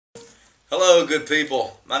Hello, good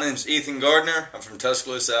people. My name's Ethan Gardiner. I'm from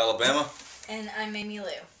Tuscaloosa, Alabama. And I'm Mamie Lou.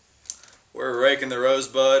 We're Rake and The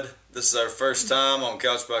Rosebud. This is our first time on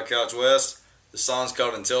Couch by Couch West. The song's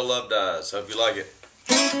called Until Love Dies. Hope you like it.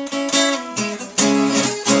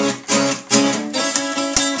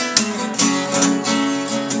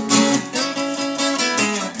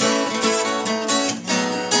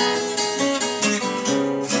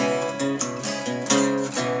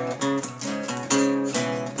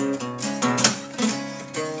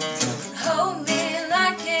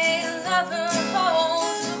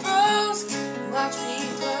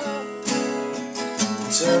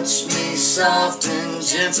 Touch me soft and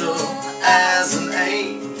gentle as an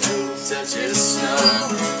angel touches snow.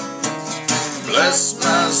 Bless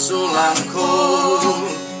my soul, I'm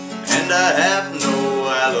cold and I have no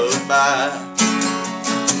alibi.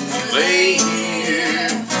 Lay here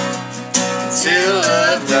till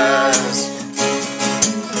love dies.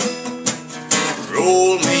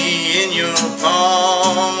 Roll me in your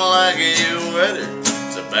palm like a weathered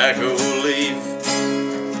tobacco leaf.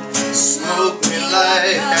 Smoke me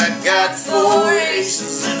like I got 4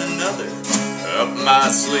 aces and another up my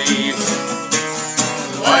sleeve.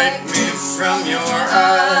 Wipe me from your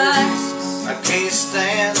eyes, I can't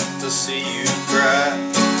stand to see you cry.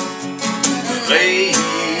 Lay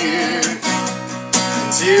here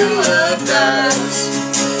until love dies.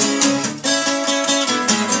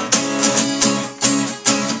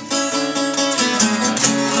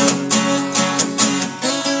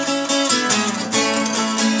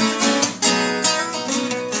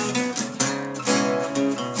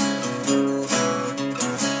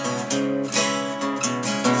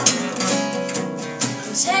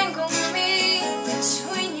 Tangle me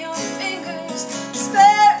between your fingers,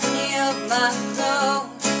 spare me of my flow.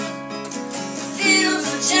 Feel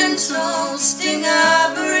the gentle sting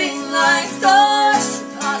I bring like thorns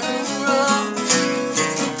upon a rope.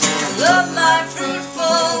 Love my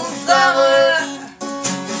fruitful flower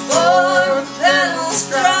before the petals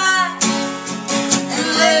dry, and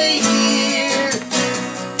lay here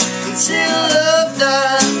until love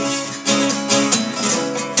dies.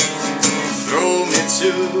 To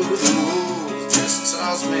the wolves, just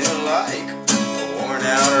toss me like a worn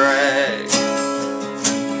out rag.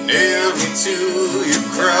 Nail me to your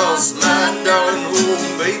cross, my darling,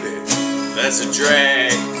 oh baby, that's a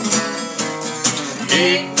drag.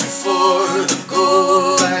 Hate me for the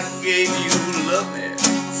gold I gave you, love me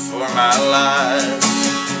for my life.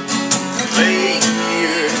 Lay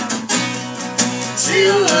here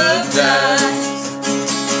till love dies.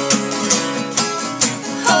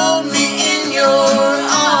 Hold me in your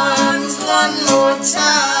arms one more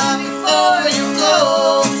time before you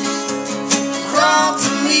go. Crawl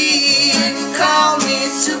to me and call me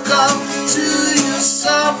to come to you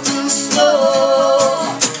soft and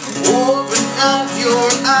slow. Open up your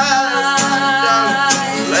eyes, my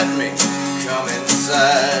darling, let me come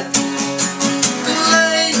inside.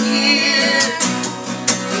 Lay here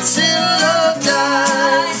until love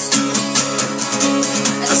dies.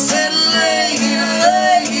 I said lay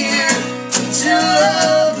here till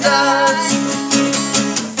love dies.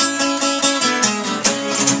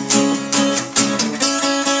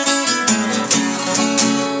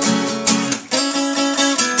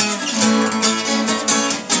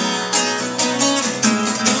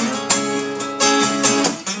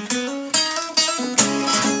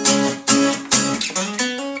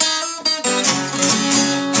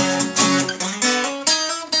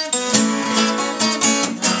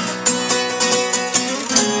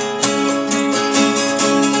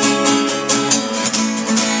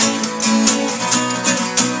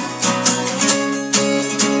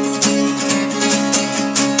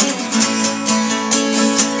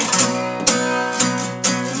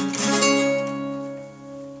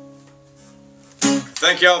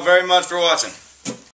 Thank y'all very much for watching.